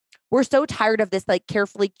because we're so tired of this like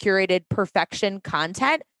carefully curated perfection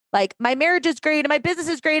content. Like my marriage is great and my business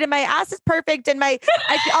is great and my ass is perfect and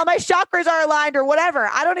all my chakras are aligned or whatever.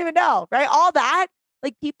 I don't even know, right? All that,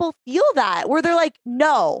 like people feel that where they're like,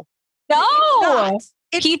 no,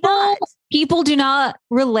 people do not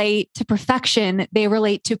relate to perfection. They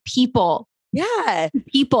relate to people. Yeah.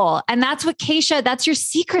 People. And that's what Kacia, that's your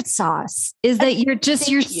secret sauce is that you're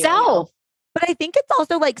just yourself. But I think it's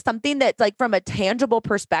also like something that's like from a tangible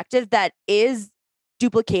perspective that is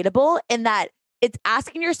duplicatable in that it's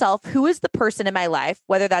asking yourself, who is the person in my life,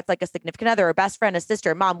 whether that's like a significant other, a best friend, a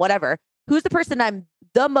sister, mom, whatever, who's the person I'm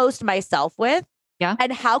the most myself with? Yeah.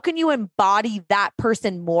 And how can you embody that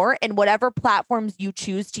person more in whatever platforms you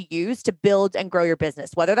choose to use to build and grow your business,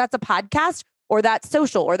 whether that's a podcast or that's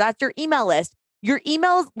social or that's your email list. Your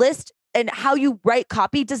email list and how you write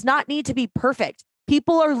copy does not need to be perfect.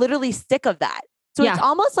 People are literally sick of that. So it's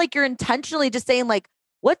almost like you're intentionally just saying like,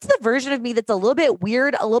 what's the version of me that's a little bit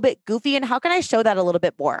weird, a little bit goofy, and how can I show that a little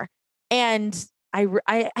bit more? And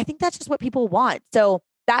I think that's just what people want. So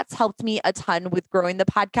that's helped me a ton with growing the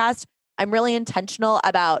podcast. I'm really intentional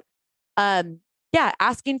about,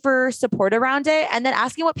 asking for support around it and then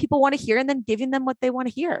asking what people want to hear and then giving them what they want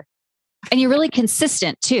to hear. And you're really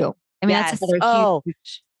consistent too. I mean, that's another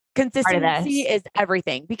huge consistency is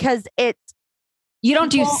everything because you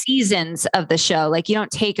don't do seasons of the show. Like you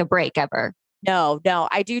don't take a break ever. No.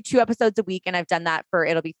 I do 2 episodes a week and I've done that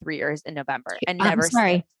it'll be 3 years in November and never.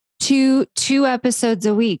 Sorry. 2 episodes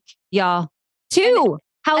a week, y'all. 2.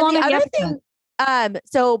 How long have you been?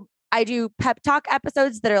 So I do pep talk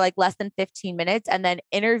episodes that are like less than 15 minutes. And then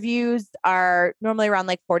interviews are normally around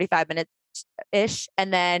like 45 minutes ish.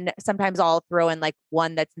 And then sometimes I'll throw in like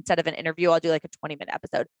one that's instead of an interview, I'll do like a 20-minute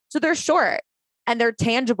episode. So they're short and they're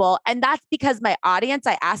tangible. And that's because my audience,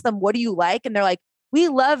 I ask them, what do you like? And they're like, we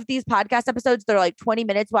love these podcast episodes. They're like 20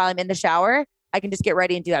 minutes while I'm in the shower. I can just get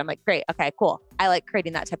ready and do that. I'm like, great. Okay, cool. I like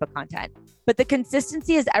creating that type of content. But the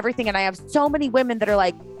consistency is everything. And I have so many women that are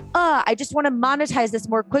like, I just want to monetize this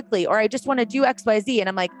more quickly, or I just want to do X, Y, Z. And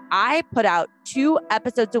I'm like, I put out 2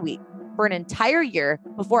 episodes a week for an entire year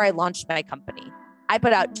before I launched my company. I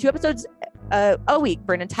put out 2 episodes a week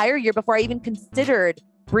for an entire year before I even considered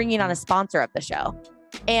bringing on a sponsor of the show.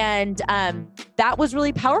 And that was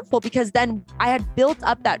really powerful because then I had built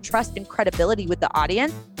up that trust and credibility with the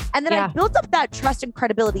audience. And then I built up that trust and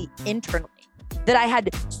credibility internally that I had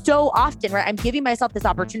so often, right? I'm giving myself this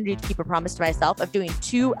opportunity to keep a promise to myself of doing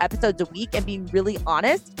 2 episodes a week and being really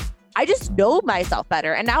honest. I just know myself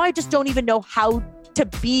better. And now I just don't even know how to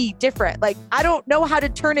be different. Like, I don't know how to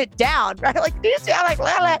turn it down, right? Like,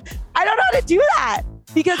 I don't know how to do that.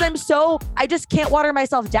 Because I just can't water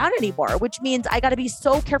myself down anymore, which means I got to be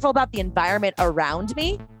so careful about the environment around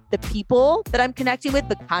me, the people that I'm connecting with,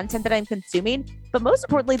 the content that I'm consuming, but most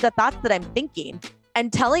importantly, the thoughts that I'm thinking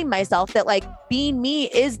and telling myself that like being me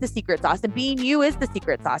is the secret sauce and being you is the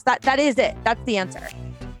secret sauce. That is it. That's the answer.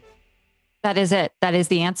 That is it. That is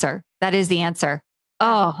the answer. That is the answer.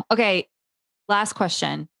 Oh, okay. Last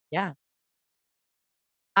question. Yeah.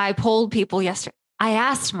 I polled people yesterday. I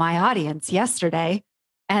asked my audience yesterday,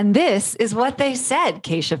 and this is what they said,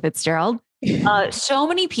 Kacia Fitzgerald. So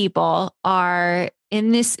many people are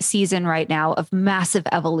in this season right now of massive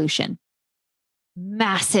evolution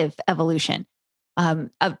to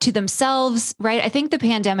themselves, right? I think the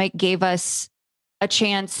pandemic gave us a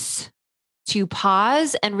chance to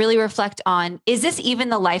pause and really reflect on, is this even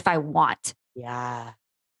the life I want? Yeah.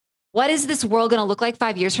 What is this world going to look like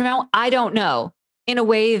 5 years from now? I don't know, in a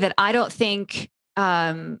way that I don't think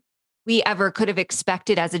we ever could have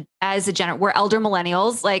expected as a generation. We're elder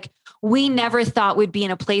millennials. Like, we never thought we'd be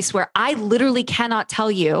in a place where I literally cannot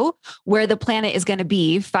tell you where the planet is going to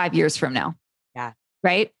be 5 years from now. Yeah.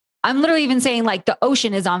 Right. I'm literally even saying like the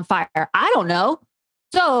ocean is on fire. I don't know.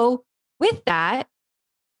 So with that,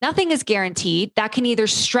 nothing is guaranteed. That can either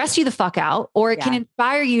stress you the fuck out, or it can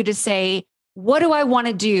inspire you to say, what do I want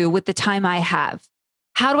to do with the time I have?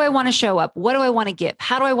 How do I want to show up? What do I want to give?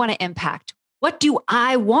 How do I want to impact? What do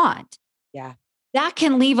I want? Yeah. That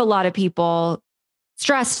can leave a lot of people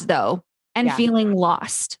stressed though, and feeling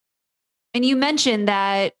lost. And you mentioned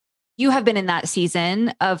that you have been in that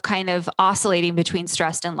season of kind of oscillating between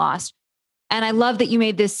stressed and lost. And I love that you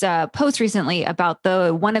made this post recently about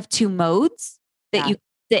the one of two modes that you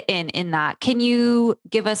sit in that. Can you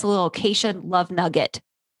give us a little Kacia love nugget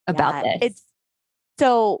about this?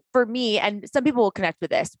 So for me, and some people will connect with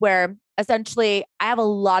this, where essentially I have a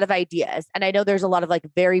lot of ideas, and I know there's a lot of like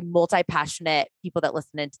very multi-passionate people that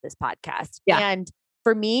listen into this podcast. Yeah. And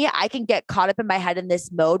for me, I can get caught up in my head in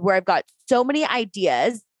this mode where I've got so many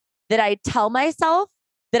ideas that I tell myself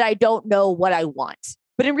that I don't know what I want.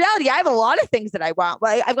 But in reality, I have a lot of things that I want.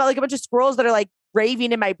 Like, I've got like a bunch of squirrels that are like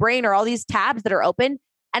raving in my brain, or all these tabs that are open.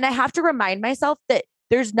 And I have to remind myself that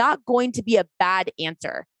there's not going to be a bad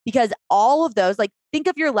answer, because all of those, like, think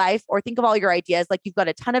of your life or think of all your ideas. Like, you've got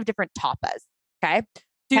a ton of different tapas. Okay.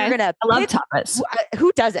 So you're going to, I love tapas.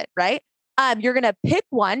 Who doesn't, right? You're going to pick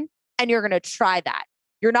one and you're going to try that.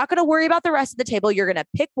 You're not going to worry about the rest of the table. You're going to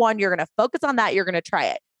pick one. You're going to focus on that. You're going to try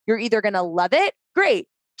it. You're either going to love it. Great.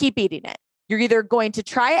 Keep eating it. You're either going to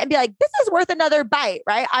try it and be like, this is worth another bite,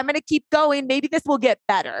 right? I'm going to keep going. Maybe this will get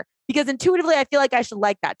better, because intuitively I feel like I should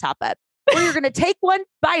like that tapa. Or you're going to take one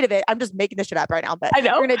bite of it. I'm just making this shit up right now, but I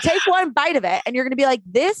know. You're going to take one bite of it and you're going to be like,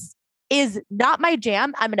 this is not my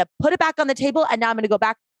jam. I'm going to put it back on the table. And now I'm going to go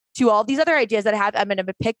back to all these other ideas that I have. I'm going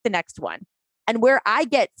to pick the next one. And where I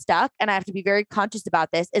get stuck, and I have to be very conscious about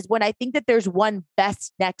this, is when I think that there's one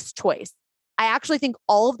best next choice. I actually think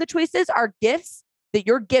all of the choices are gifts that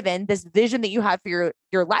you're given, this vision that you have for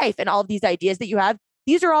your life, and all of these ideas that you have.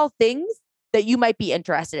 These are all things that you might be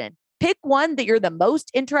interested in. Pick one that you're the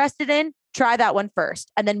most interested in, try that one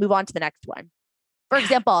first, and then move on to the next one. For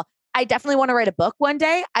example, I definitely want to write a book one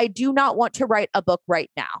day. I do not want to write a book right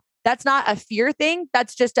now. That's not a fear thing.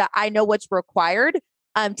 That's just I know what's required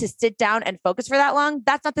to sit down and focus for that long.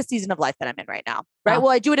 That's not the season of life that I'm in right now. Right. Will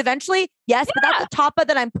I do it eventually? Yes. But that's a tapa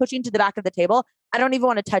that I'm pushing to the back of the table. I don't even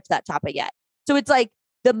want to touch that tapa yet. So it's like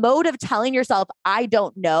the mode of telling yourself, I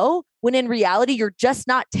don't know, when in reality, you're just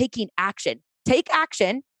not taking action. Take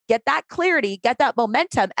action, get that clarity, get that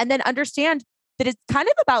momentum, and then understand that it's kind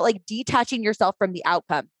of about like detaching yourself from the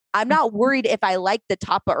outcome. I'm not worried if I like the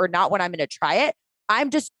tapa or not when I'm going to try it.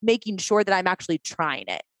 I'm just making sure that I'm actually trying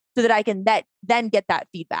it so that I can then get that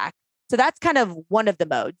feedback. So that's kind of one of the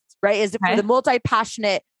modes, right? Is for the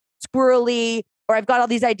multi-passionate, squirrely, or I've got all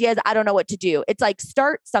these ideas, I don't know what to do. It's like,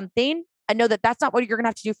 start something and know that that's not what you're going to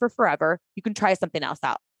have to do for forever. You can try something else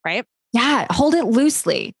out, right? Yeah. Hold it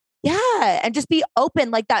loosely. Yeah. And just be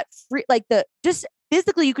open, like that free, like just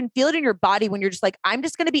physically, you can feel it in your body when you're just like, I'm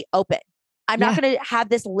just going to be open. I'm not going to have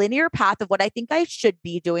this linear path of what I think I should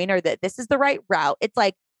be doing, or that this is the right route. It's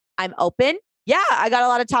like, I'm open. Yeah, I got a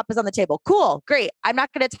lot of tapas on the table. Cool. Great. I'm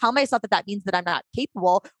not going to tell myself that means that I'm not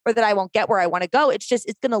capable or that I won't get where I want to go. It's just,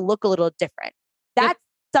 it's going to look a little different. That's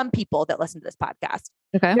some people that listen to this podcast.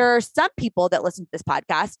 Okay. There are some people that listen to this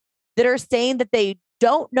podcast that are saying that they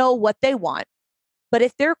don't know what they want, but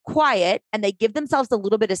if they're quiet and they give themselves a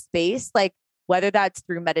little bit of space, like whether that's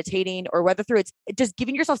through meditating or whether through it's just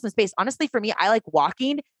giving yourself some space. Honestly, for me, I like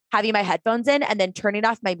walking, having my headphones in, and then turning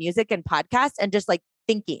off my music and podcasts and just like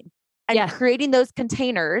thinking and creating those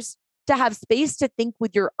containers to have space to think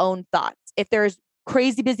with your own thoughts. If there's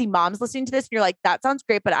crazy busy moms listening to this and you're like, that sounds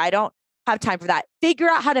great, but I don't have time for that. Figure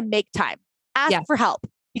out how to make time. Ask for help.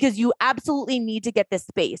 because you absolutely need to get this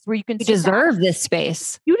space where you can You deserve this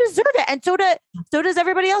space. You deserve it. And so does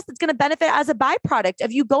everybody else that's going to benefit as a byproduct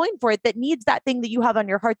of you going for it, that needs that thing that you have on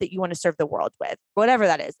your heart that you want to serve the world with, whatever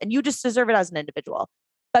that is. And you just deserve it as an individual.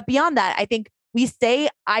 But beyond that, I think we say,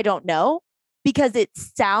 I don't know, because it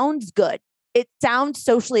sounds good. It sounds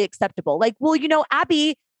socially acceptable. Like, well,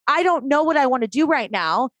 Abby, I don't know what I want to do right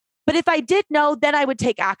now. But if I did know, then I would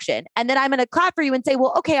take action. And then I'm going to clap for you and say,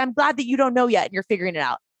 well, okay, I'm glad that you don't know yet and you're figuring it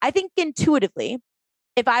out. I think intuitively,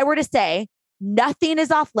 if I were to say nothing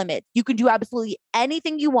is off limits, you can do absolutely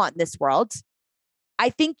anything you want in this world,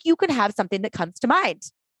 I think you can have something that comes to mind,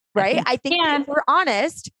 right? I think if we're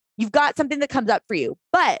honest, you've got something that comes up for you.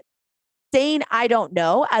 But saying I don't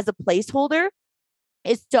know as a placeholder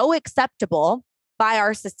is so acceptable by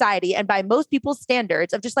our society and by most people's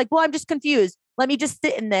standards of just like, well, I'm just confused. Let me just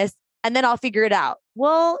sit in this and then I'll figure it out.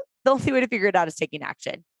 Well, the only way to figure it out is taking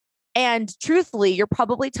action. And truthfully, you're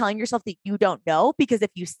probably telling yourself that you don't know, because if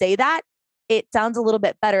you say that, it sounds a little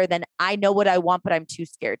bit better than I know what I want, but I'm too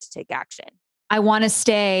scared to take action. I want to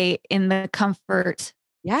stay in the comfort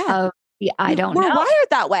of the I don't know. We're wired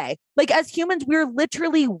that way. Like as humans, we're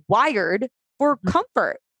literally wired for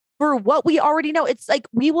comfort, for what we already know. It's like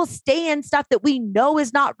we will stay in stuff that we know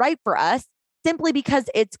is not right for us simply because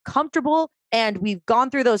it's comfortable and we've gone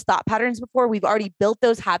through those thought patterns before. We've already built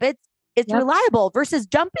those habits. It's reliable versus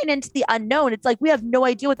jumping into the unknown. It's like, we have no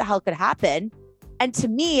idea what the hell could happen. And to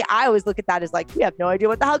me, I always look at that as like, we have no idea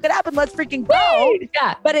what the hell could happen. Let's freaking go.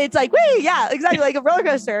 Yeah. But it's like, wait, yeah, exactly. Like a roller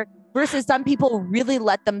coaster versus some people really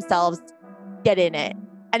let themselves get in it.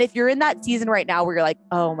 And if you're in that season right now where you're like,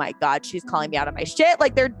 oh my God, she's calling me out of my shit.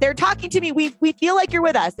 Like they're talking to me. We feel like you're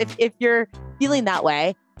with us if you're feeling that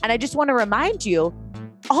way. And I just want to remind you,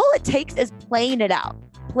 all it takes is playing it out.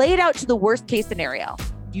 Play it out to the worst case scenario.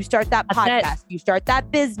 You start that podcast, you start that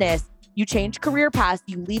business, you change career paths,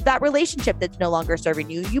 you leave that relationship that's no longer serving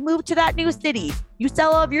you, you move to that new city, you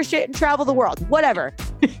sell all of your shit and travel the world, whatever.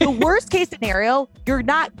 The worst case scenario, you're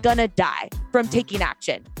not gonna die from taking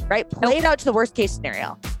action, right? Play it out to the worst case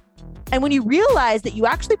scenario. And when you realize that you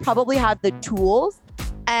actually probably have the tools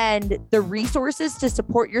and the resources to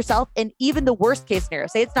support yourself in even the worst case scenario,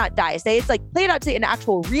 say it's not die, say it's like play it out to an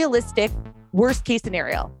actual realistic worst case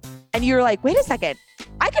scenario. And you're like, wait a second,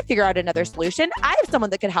 I could figure out another solution. I have someone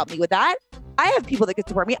that can help me with that. I have people that can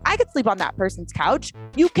support me. I could sleep on that person's couch.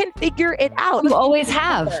 You can figure it out. You always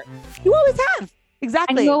have. You always have.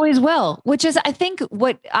 Exactly. And you always will, which is, I think,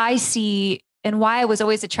 what I see and why I was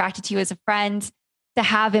always attracted to you as a friend to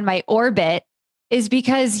have in my orbit is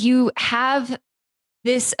because you have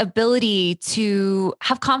this ability to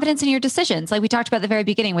have confidence in your decisions. Like we talked about at the very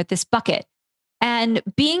beginning with this bucket, and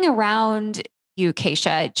being around you,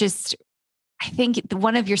 Kacia, just, I think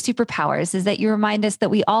one of your superpowers is that you remind us that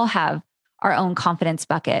we all have our own confidence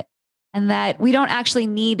bucket and that we don't actually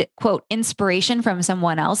need, quote, inspiration from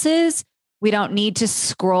someone else's. We don't need to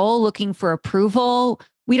scroll looking for approval.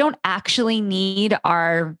 We don't actually need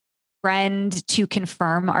our friend to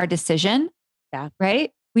confirm our decision. Yeah.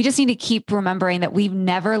 Right. We just need to keep remembering that we've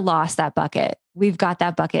never lost that bucket. We've got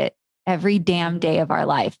that bucket every damn day of our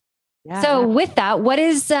life. Yeah. So with that,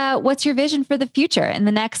 what's your vision for the future in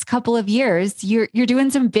the next couple of years? You're doing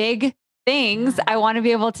some big things. I want to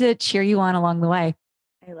be able to cheer you on along the way.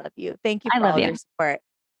 I love you. Thank you for all your support.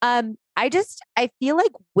 I feel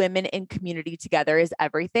like women in community together is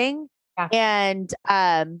everything. Yeah. And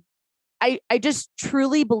I just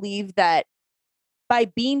truly believe that by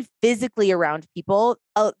being physically around people,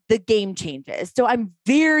 the game changes. So I'm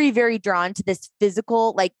very, very drawn to this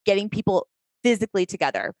physical, like getting people physically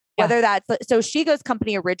together. Whether that's, so She Goes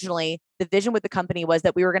company originally, the vision with the company was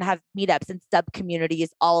that we were going to have meetups and sub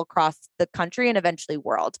communities all across the country and eventually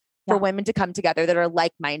world for women to come together that are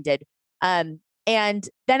like-minded. And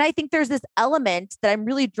then I think there's this element that I'm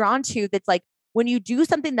really drawn to that's like, when you do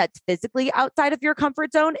something that's physically outside of your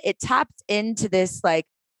comfort zone, it taps into this, like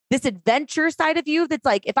this adventure side of you. That's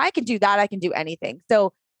like, if I can do that, I can do anything.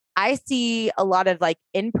 So I see a lot of like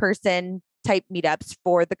in-person type meetups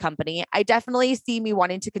for the company. I definitely see me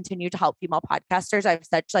wanting to continue to help female podcasters. I have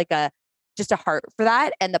such like just a heart for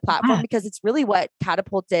that and the platform because it's really what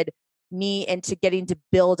catapulted me into getting to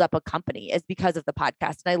build up a company is because of the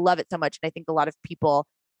podcast. And I love it so much. And I think a lot of people,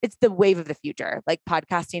 it's the wave of the future. Like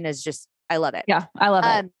podcasting is just, I love it. Yeah, I love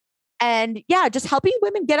it. And yeah, just helping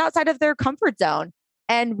women get outside of their comfort zone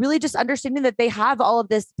and really just understanding that they have all of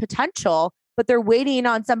this potential, but they're waiting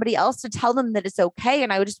on somebody else to tell them that it's okay.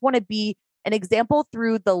 And I would just want to be an example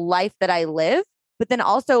through the life that I live, but then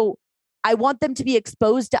also I want them to be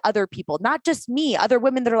exposed to other people, not just me, other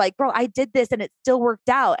women that are like, bro, I did this and it still worked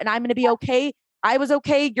out and I'm going to be okay I was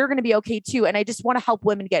okay, you're going to be okay too. And I just want to help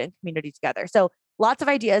women get in community together. So lots of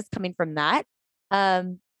ideas coming from that.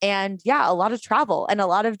 And yeah, a lot of travel and a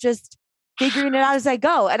lot of just figuring it out as I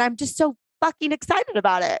go. And I'm just so fucking excited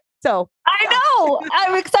about it. So I know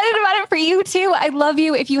I'm excited about it for you too. I love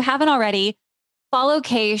you. If you haven't already, follow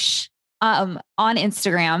Kacia on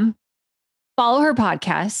Instagram, follow her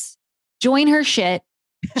podcast, join her shit.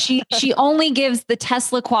 She only gives the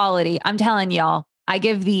Tesla quality. I'm telling y'all, I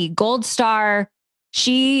give the gold star.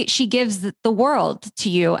 She gives the world to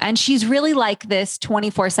you. And she's really like this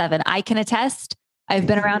 24/7. I can attest. I've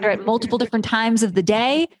been around her at multiple different times of the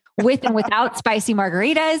day with and without spicy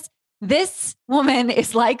margaritas. This woman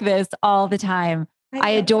is like this all the time.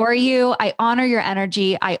 I adore you. I honor your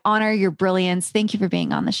energy. I honor your brilliance. Thank you for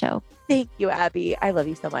being on the show. Thank you, Abby. I love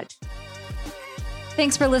you so much.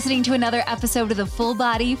 Thanks for listening to another episode of the Full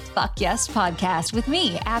Body Fuck Yes podcast with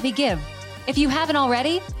me, Abby Gibb. If you haven't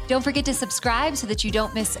already, don't forget to subscribe so that you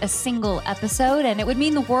don't miss a single episode. And it would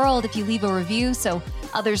mean the world if you leave a review so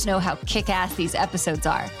others know how kick-ass these episodes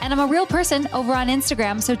are. And I'm a real person over on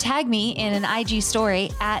Instagram, so tag me in an IG story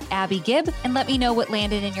at Abby Gibb and let me know what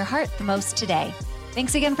landed in your heart the most today.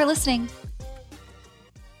 Thanks again for listening.